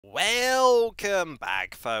Welcome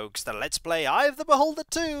back, folks, to Let's Play Eye of the Beholder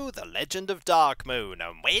 2, The Legend of Dark Moon,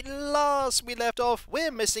 and when last we left off,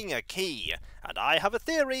 we're missing a key, and I have a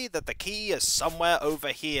theory that the key is somewhere over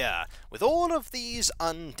here, with all of these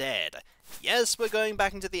undead. Yes, we're going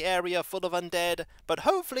back into the area full of undead, but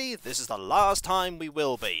hopefully this is the last time we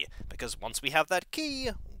will be, because once we have that key,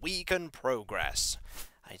 we can progress.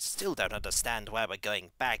 I still don't understand why we're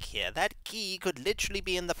going back here. That key could literally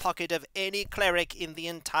be in the pocket of any cleric in the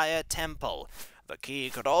entire temple. The key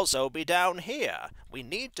could also be down here. We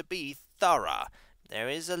need to be thorough. There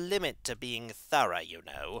is a limit to being thorough, you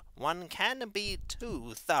know. One can be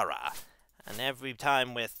too thorough. And every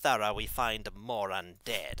time we're thorough, we find more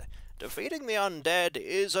undead. Defeating the undead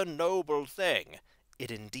is a noble thing.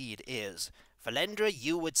 It indeed is. Valendra,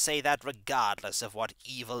 you would say that regardless of what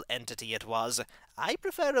evil entity it was. I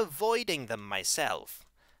prefer avoiding them myself.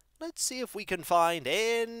 Let's see if we can find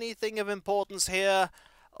anything of importance here,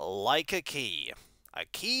 like a key. A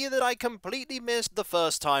key that I completely missed the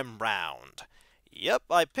first time round. Yep,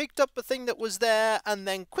 I picked up the thing that was there and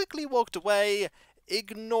then quickly walked away,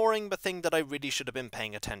 ignoring the thing that I really should have been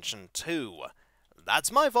paying attention to.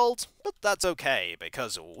 That's my fault, but that's okay,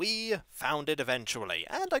 because we found it eventually,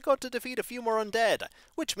 and I got to defeat a few more undead,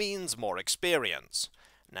 which means more experience.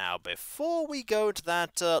 Now, before we go to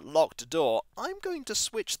that locked door, I'm going to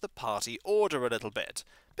switch the party order a little bit,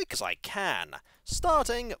 because I can,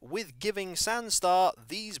 starting with giving Sandstar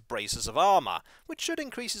these braces of armor, which should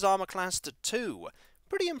increase his armor class to 2.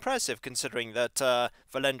 Pretty impressive considering that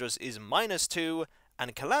Valendra's is -2,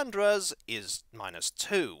 and Calandra's is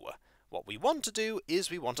 -2. What we want to do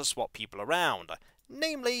is we want to swap people around,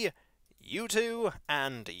 namely, you two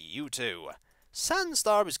and you two.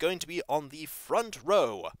 Sandstar is going to be on the front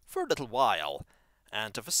row for a little while,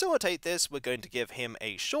 and to facilitate this we're going to give him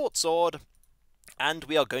a short sword, and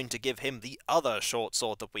we are going to give him the other short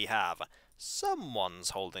sword that we have. Someone's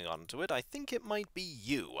holding on to it. I think it might be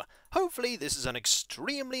you. Hopefully this is an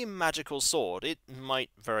extremely magical sword. It might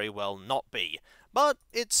very well not be, but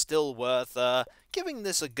it's still worth giving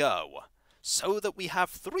this a go, so that we have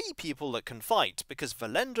 3 people that can fight, because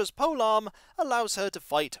Valendra's polearm allows her to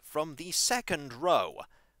fight from the second row.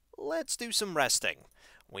 Let's do some resting.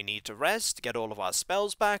 We need to rest, get all of our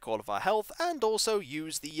spells back, all of our health, and also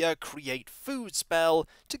use the create food spell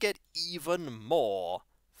to get even more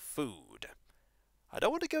food. I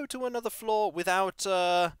don't want to go to another floor without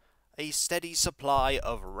a steady supply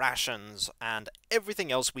of rations and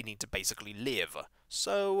everything else we need to basically live.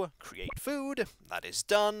 So, create food, that is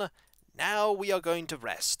done. Now we are going to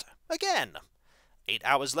rest. Again. 8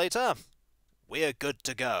 hours later, we're good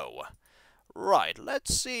to go. Right,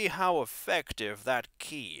 let's see how effective that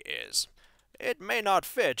key is. It may not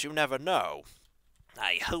fit, you never know.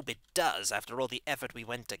 I hope it does, after all the effort we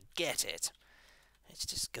went to get it. Let's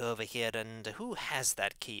just go over here and... who has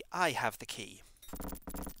that key? I have the key.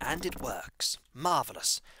 And it works.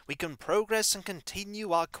 Marvellous. We can progress and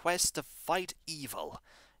continue our quest to fight evil.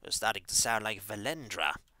 You're starting to sound like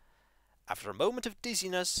Valendra. After a moment of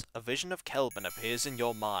dizziness, a vision of Kelvin appears in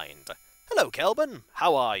your mind. Hello, Kelvin.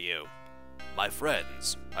 How are you? My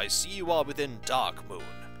friends, I see you are within Dark Moon.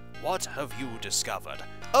 What have you discovered?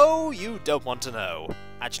 Oh, you don't want to know.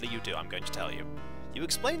 Actually, you do. I'm going to tell you. You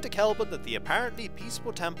explain to Kelvin that the apparently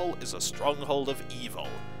peaceful temple is a stronghold of evil.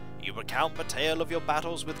 You recount the tale of your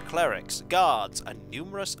battles with clerics, guards, and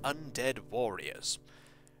numerous undead warriors.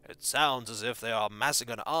 It sounds as if they are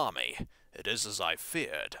massing an army. It is as I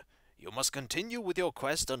feared. You must continue with your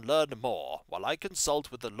quest and learn more, while I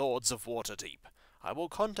consult with the Lords of Waterdeep. I will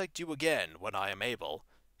contact you again when I am able.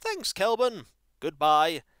 Thanks, Kelvin.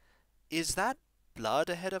 Goodbye. Is that blood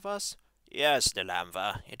ahead of us? Yes,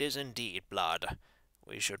 Lilanva, it is indeed blood.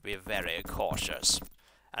 We should be very cautious.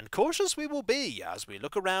 And cautious we will be as we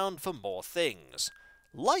look around for more things.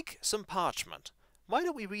 Like some parchment. Why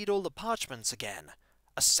don't we read all the parchments again?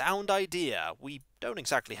 A sound idea. We don't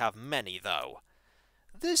exactly have many, though.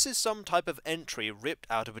 This is some type of entry ripped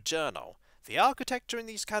out of a journal. The architecture in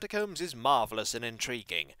these catacombs is marvellous and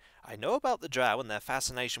intriguing. I know about the drow and their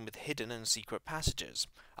fascination with hidden and secret passages.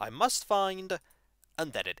 I must find...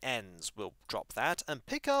 and then it ends. We'll drop that and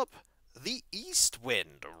pick up... the East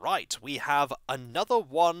Wind. Right, we have another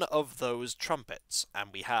one of those trumpets.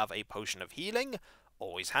 And we have a potion of healing,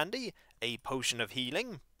 always handy. A potion of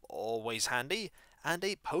healing, always handy. And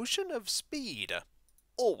a potion of speed,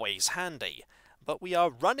 always handy. But we are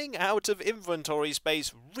running out of inventory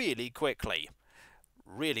space really quickly.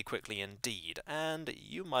 Really quickly indeed. And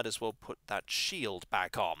you might as well put that shield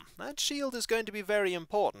back on. That shield is going to be very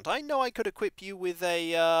important. I know I could equip you with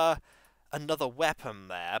a another weapon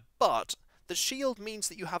there, but the shield means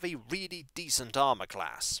that you have a really decent armor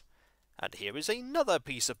class. And here is another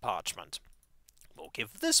piece of parchment. We'll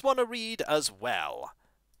give this one a read as well.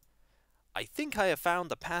 I think I have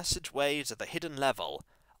found the passageway to the hidden level.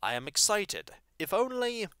 I am excited, if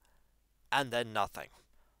only... And then nothing.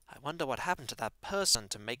 I wonder what happened to that person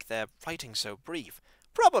to make their writing so brief.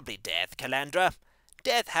 Probably death, Calandra.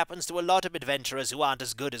 Death happens to a lot of adventurers who aren't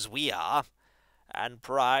as good as we are. And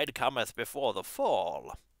pride cometh before the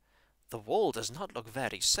fall. The wall does not look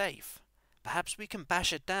very safe. Perhaps we can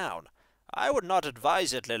bash it down. I would not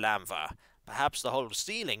advise it, Lilanva. Perhaps the whole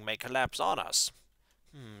ceiling may collapse on us.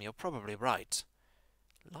 You're probably right.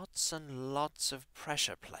 Lots and lots of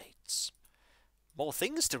pressure plates. More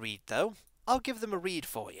things to read, though. I'll give them a read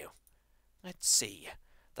for you. Let's see.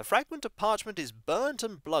 The fragment of parchment is burnt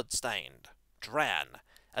and blood-stained. Dran.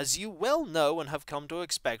 As you well know and have come to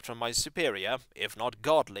expect from my superior, if not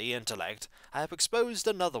godly, intellect, I have exposed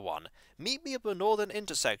another one. Meet me at the northern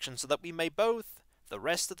intersection so that we may both... The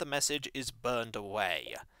rest of the message is burned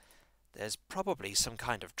away. There's probably some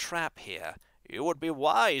kind of trap here. You would be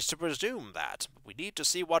wise to presume that. We need to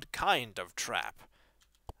see what kind of trap.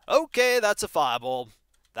 Okay, that's a fireball.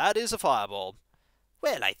 That is a fireball.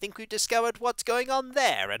 Well, I think we've discovered what's going on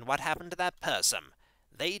there and what happened to that person.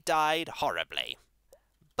 They died horribly.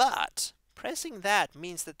 But pressing that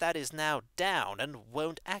means that that is now down and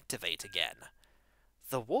won't activate again.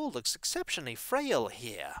 The wall looks exceptionally frail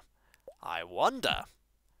here. I wonder.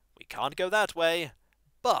 We can't go that way,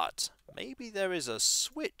 but maybe there is a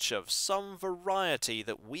switch of some variety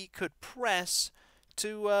that we could press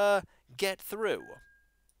to get through.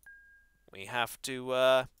 We have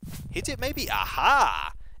to hit it maybe.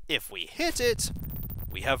 Aha! If we hit it,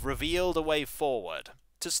 we have revealed a way forward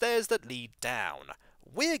to stairs that lead down.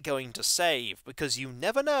 We're going to save because you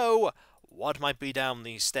never know what might be down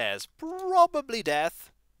these stairs. Probably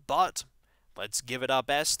death, but let's give it our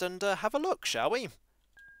best and have a look, shall we?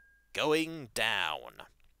 Going down.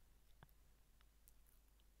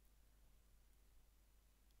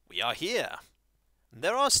 We are here.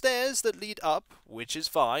 There are stairs that lead up, which is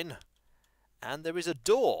fine. And there is a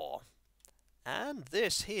door. And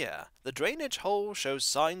this here. The drainage hole shows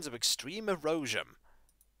signs of extreme erosion.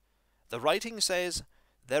 The writing says,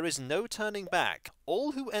 "There is no turning back.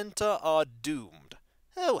 All who enter are doomed."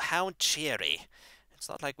 Oh, how cheery. It's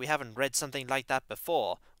not like we haven't read something like that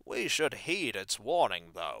before. We should heed its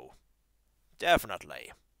warning, though.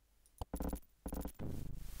 Definitely.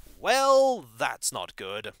 Well, that's not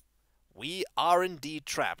good. We are indeed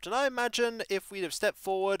trapped, and I imagine if we'd have stepped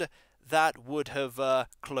forward, that would have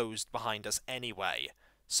closed behind us anyway.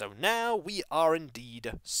 So now we are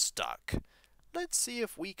indeed stuck. Let's see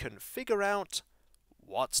if we can figure out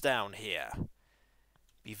what's down here.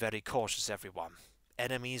 Be very cautious, everyone.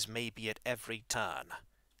 Enemies may be at every turn,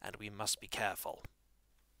 and we must be careful.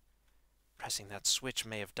 Pressing that switch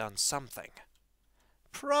may have done something.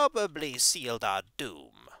 Probably sealed our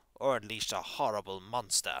doom, or unleashed a horrible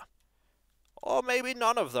monster. Or maybe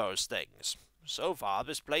none of those things. So far,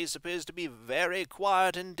 this place appears to be very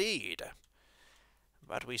quiet indeed.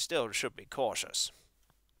 But we still should be cautious.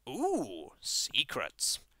 Ooh,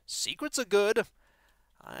 secrets. Secrets are good.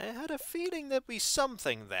 I had a feeling there'd be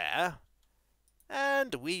something there.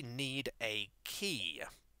 And we need a key.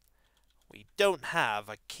 We don't have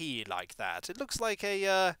a key like that. It looks like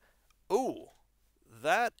a, ooh,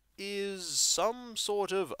 that is some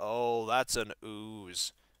sort of... Oh, that's an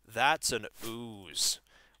ooze. That's an ooze.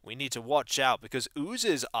 We need to watch out because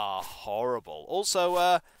oozes are horrible.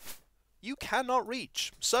 Also, you cannot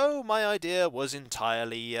reach. So my idea was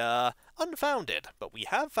entirely unfounded. But we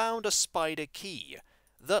have found a spider key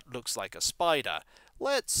that looks like a spider.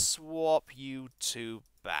 Let's swap you two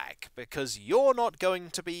back because you're not going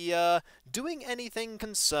to be doing anything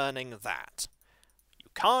concerning that. You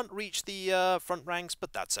can't reach the front ranks,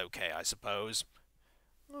 but that's okay, I suppose.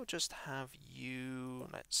 We'll just have you...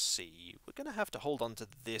 Let's see. We're going to have to hold on to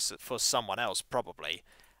this for someone else, probably.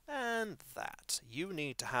 And that. You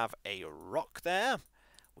need to have a rock there.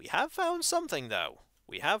 We have found something, though.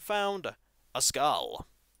 We have found a skull.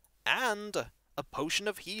 And a potion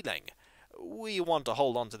of healing. We want to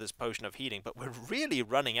hold on to this potion of healing, but we're really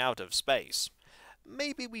running out of space.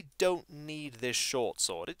 Maybe we don't need this short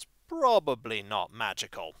sword. It's probably not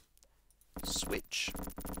magical. Switch.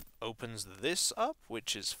 Opens this up,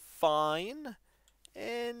 which is fine.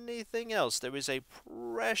 Anything else? There is a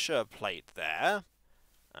pressure plate there.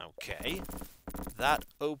 Okay. That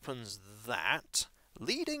opens that,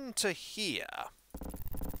 leading to here.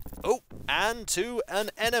 Oh, and to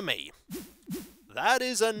an enemy. That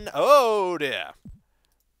is an... Oh, dear.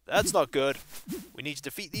 That's not good. We need to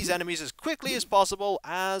defeat these enemies as quickly as possible,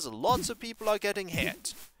 as lots of people are getting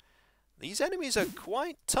hit. These enemies are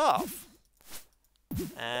quite tough.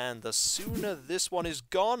 And the sooner this one is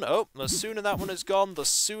gone, the sooner that one is gone, the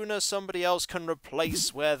sooner somebody else can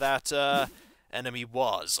replace where that enemy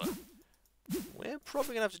was. We're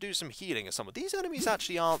probably going to have to do some healing of some of these enemies.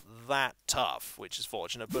 Actually aren't that tough, which is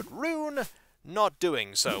fortunate, but Rune not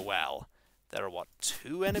doing so well. There are, what,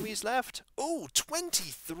 2 enemies left? Oh,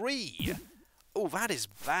 23! Oh, that is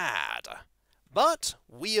bad. But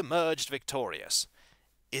we emerged victorious.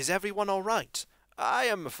 Is everyone alright? I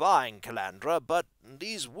am fine, Calandra, but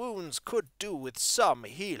these wounds could do with some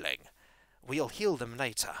healing. We'll heal them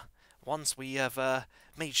later, once we have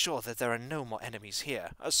made sure that there are no more enemies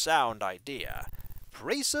here. A sound idea.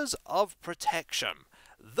 Braces of protection.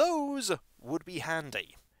 Those would be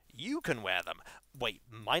handy. You can wear them. Wait,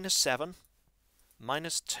 -7?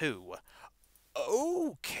 -2.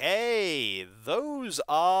 Okay, those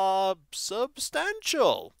are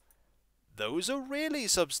substantial. Those are really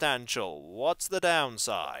substantial. What's the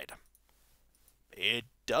downside? It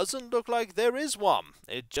doesn't look like there is one.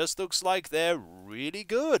 It just looks like they're really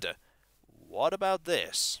good. What about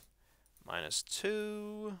this?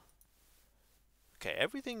 -2. Okay,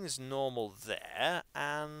 everything's normal there,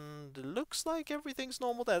 and looks like everything's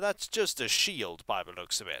normal there. That's just a shield by the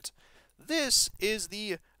looks of it. This is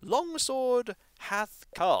the Longsword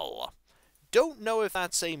Hathkull. Don't know if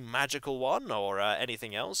that's a magical one or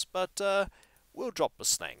anything else, but we'll drop the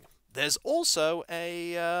sling. There's also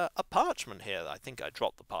a parchment here. I think I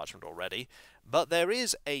dropped the parchment already, but there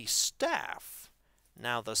is a staff.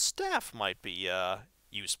 Now, the staff might be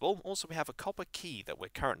useful. Also, we have a copper key that we're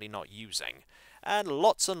currently not using, and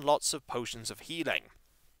lots of potions of healing.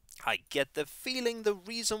 I get the feeling the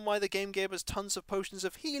reason why the game gave us tons of potions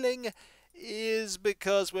of healing is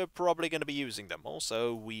because we're probably going to be using them.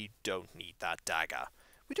 Also, we don't need that dagger.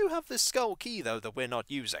 We do have this skull key, though, that we're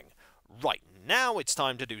not using. Right, now it's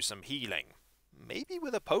time to do some healing. Maybe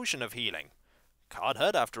with a potion of healing. Can't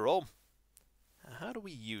hurt, after all. How do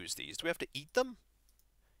we use these? Do we have to eat them?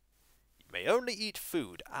 You may only eat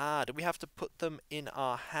food. Do we have to put them in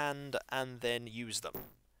our hand and then use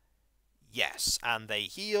them? Yes, and they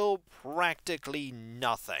heal practically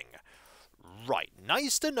nothing. Right,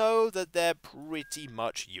 nice to know that they're pretty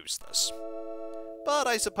much useless. But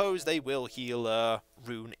I suppose they will heal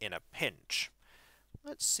Rune in a pinch.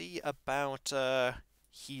 Let's see about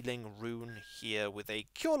healing Rune here with a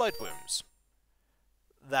Cure Light Wounds.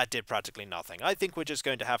 That did practically nothing. I think we're just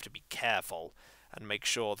going to have to be careful and make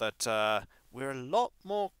sure that we're a lot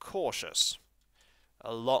more cautious.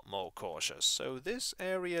 A lot more cautious. So this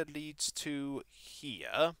area leads to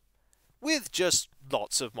here, with just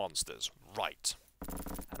lots of monsters. Right.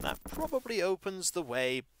 And that probably opens the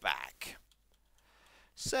way back.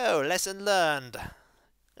 So, lesson learned.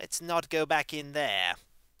 Let's not go back in there.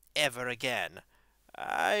 Ever again.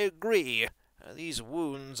 I agree. These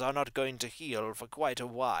wounds are not going to heal for quite a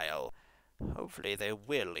while. Hopefully they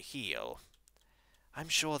will heal. I'm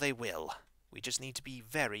sure they will. We just need to be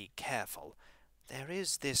very careful. There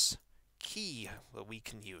is this key that we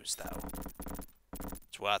can use, though.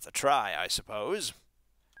 It's worth a try, I suppose.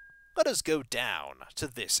 Let us go down to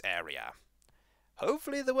this area.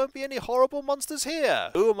 Hopefully there won't be any horrible monsters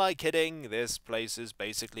here. Who am I kidding? This place is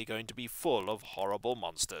basically going to be full of horrible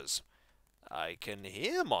monsters. I can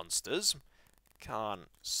hear monsters. Can't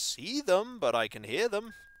see them, but I can hear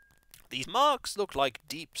them. These marks look like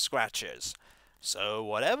deep scratches. So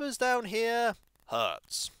whatever's down here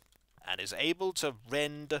hurts, and is able to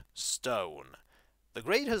rend stone. The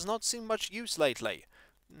grate has not seen much use lately.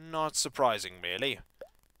 Not surprising, really.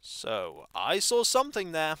 So, I saw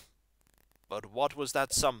something there. But what was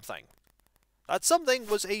that something? That something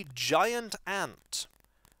was a giant ant.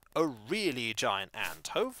 A really giant ant.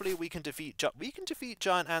 Hopefully we can defeat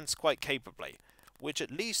giant ants quite capably, which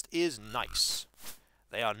at least is nice.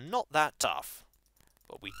 They are not that tough,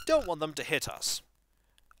 but we don't want them to hit us.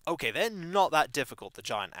 Okay, they're not that difficult, the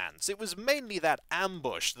giant ants. It was mainly that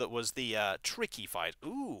ambush that was the tricky fight.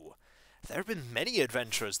 Ooh, there have been many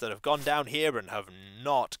adventurers that have gone down here and have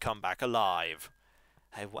not come back alive.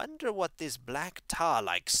 I wonder what this black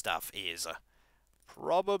tar-like stuff is.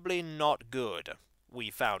 Probably not good.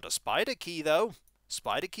 We found a spider key, though.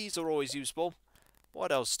 Spider keys are always useful.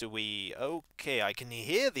 What else do we... Okay, I can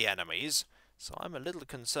hear the enemies, so I'm a little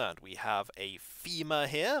concerned. We have a femur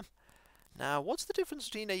here. Now, what's the difference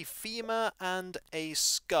between a femur and a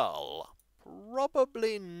skull?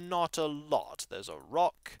 Probably not a lot. There's a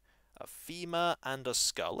rock, a femur, and a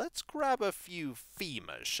skull. Let's grab a few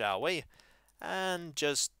femurs, shall we? And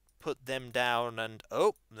just put them down and...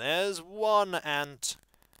 Oh, there's one ant.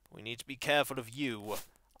 We need to be careful of you.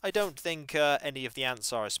 I don't think any of the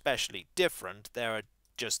ants are especially different, they're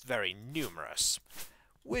just very numerous.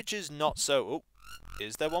 Which is not so... Oh,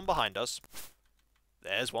 is there one behind us?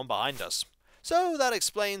 There's one behind us. So that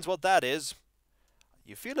explains what that is.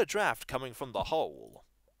 You feel a draft coming from the hole.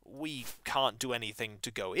 We can't do anything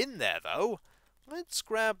to go in there, though. Let's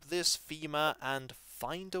grab this femur and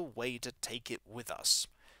find a way to take it with us.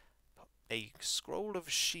 A scroll of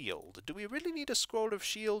shield. Do we really need a scroll of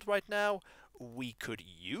shield right now? We could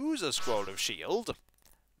use a scroll of shield.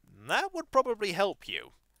 That would probably help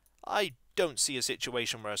you. I don't see a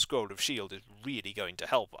situation where a scroll of shield is really going to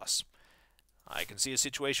help us. I can see a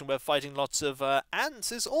situation where fighting lots of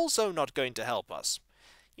ants is also not going to help us.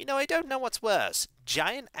 You know, I don't know what's worse,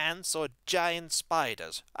 giant ants or giant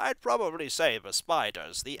spiders. I'd probably say the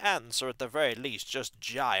spiders. The ants are at the very least just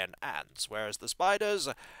giant ants, whereas the spiders,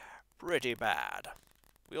 pretty bad.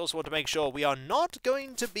 We also want to make sure we are not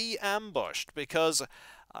going to be ambushed, because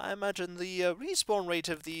I imagine the respawn rate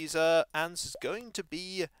of these ants is going to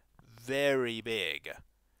be very big.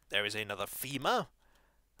 There is another femur.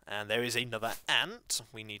 And there is another ant.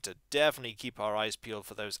 We need to definitely keep our eyes peeled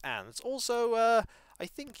for those ants. Also, I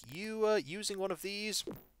think you using one of these,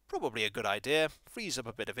 probably a good idea. Frees up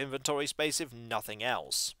a bit of inventory space if nothing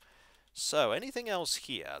else. So, anything else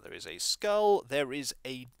here? There is a skull, there is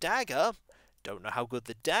a dagger. Don't know how good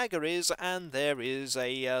the dagger is, and there is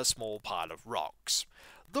a small pile of rocks.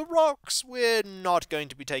 The rocks we're not going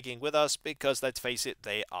to be taking with us because, let's face it,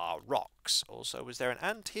 they are rocks. Also, was there an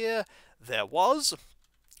ant here? There was.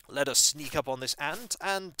 Let us sneak up on this ant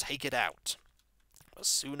and take it out. The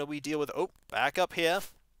sooner we deal with... Oh, back up here.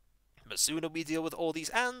 The sooner we deal with all these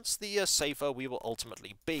ants, the safer we will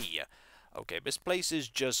ultimately be. Okay, this place is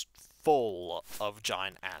just full of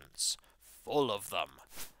giant ants. Full of them.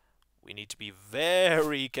 We need to be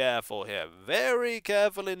very careful here. Very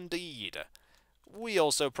careful indeed. We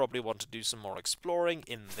also probably want to do some more exploring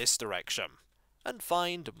in this direction. And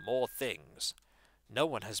find more things. No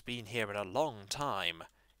one has been here in a long time.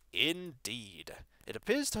 Indeed. It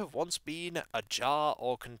appears to have once been a jar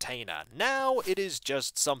or container. Now it is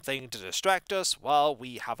just something to distract us while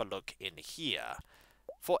we have a look in here.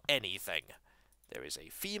 For anything. There is a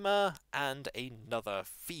femur and another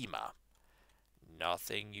femur.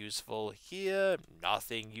 Nothing useful here.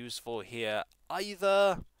 Nothing useful here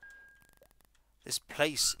either. This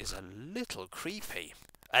place is a little creepy.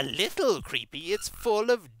 A little creepy? It's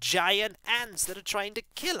full of giant ants that are trying to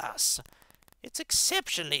kill us. It's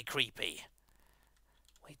exceptionally creepy.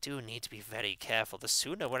 We do need to be very careful. The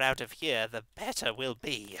sooner we're out of here, the better we'll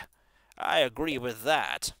be. I agree with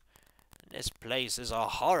that. This place is a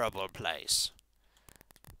horrible place.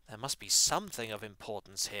 There must be something of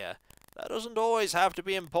importance here. There doesn't always have to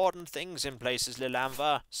be important things in places,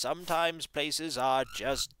 Lilanva. Sometimes places are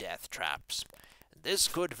just death traps. This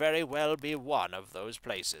could very well be one of those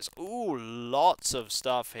places. Ooh, lots of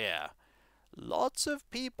stuff here. Lots of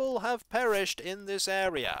people have perished in this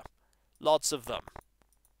area. Lots of them.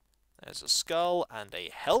 There's a skull and a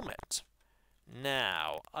helmet.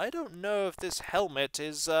 Now, I don't know if this helmet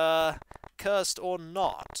is, cursed or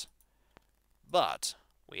not. But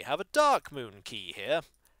we have a dark moon key here,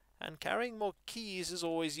 and carrying more keys is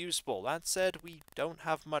always useful. That said, we don't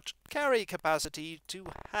have much carry capacity to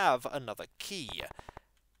have another key.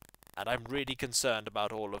 And I'm really concerned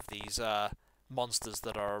about all of these, monsters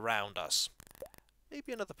that are around us.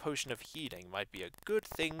 Maybe another potion of healing might be a good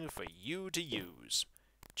thing for you to use.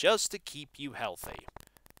 Just to keep you healthy.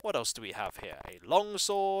 What else do we have here? A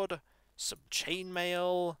longsword, some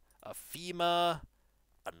chainmail, a femur,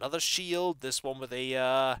 another shield, this one with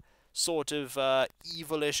a sort of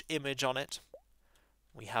evilish image on it.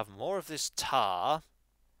 We have more of this tar,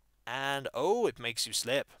 and oh, it makes you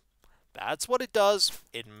slip. That's what it does,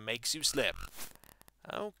 it makes you slip.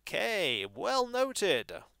 Okay, well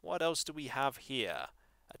noted. What else do we have here?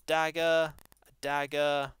 A dagger,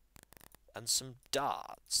 and some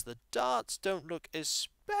darts. The darts don't look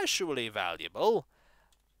especially valuable,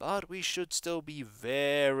 but we should still be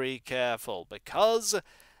very careful, because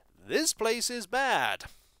this place is bad.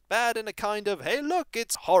 Bad in a kind of, hey look,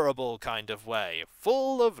 it's horrible kind of way.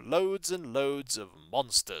 Full of loads and loads of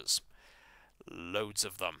monsters. Loads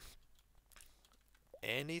of them.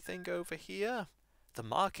 Anything over here? The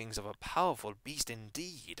markings of a powerful beast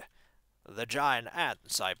indeed. The giant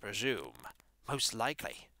ants, I presume. Most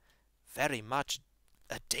likely. Very much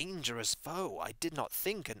a dangerous foe. I did not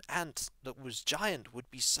think an ant that was giant would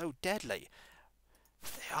be so deadly.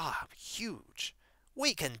 They are huge.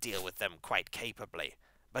 We can deal with them quite capably.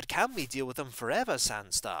 But can we deal with them forever,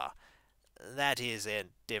 Sandstar? That is a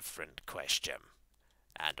different question.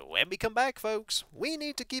 And when we come back, folks, we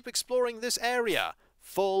need to keep exploring this area.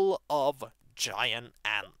 full of giant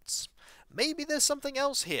ants. Maybe there's something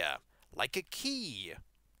else here, like a key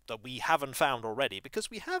that we haven't found already, because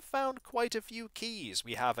we have found quite a few keys.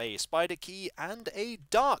 We have a spider key and a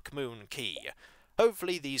dark moon key.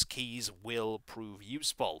 Hopefully these keys will prove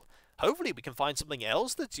useful. Hopefully we can find something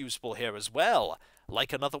else that's useful here as well,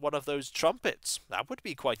 like another one of those trumpets. That would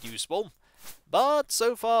be quite useful. But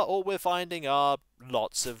so far all we're finding are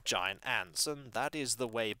lots of giant ants, and that is the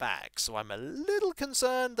way back, so I'm a little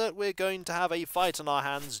concerned that we're going to have a fight on our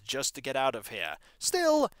hands just to get out of here.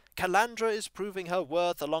 Still, Calandra is proving her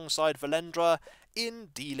worth alongside Valendra in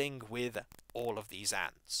dealing with all of these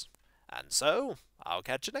ants. And so, I'll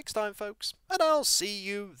catch you next time, folks, and I'll see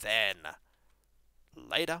you then.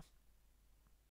 Later.